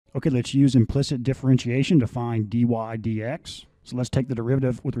Okay, let's use implicit differentiation to find dy dx. So let's take the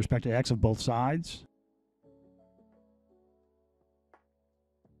derivative with respect to x of both sides.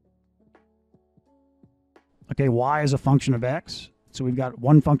 Okay, y is a function of x. So we've got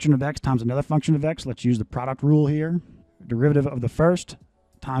one function of x times another function of x. Let's use the product rule here. Derivative of the first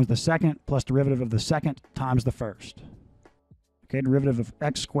times the second plus derivative of the second times the first. Okay, derivative of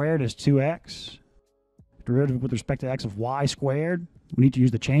x squared is 2x. Derivative with respect to x of y squared, we need to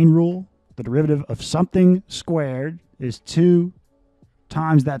use the chain rule. The derivative of something squared is 2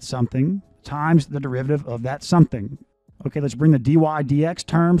 times that something times the derivative of that something. Okay, let's bring the dy dx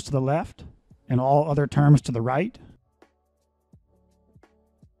terms to the left and all other terms to the right.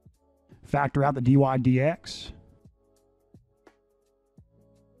 Factor out the dy dx.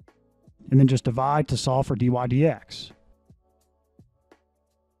 And then just divide to solve for dy dx.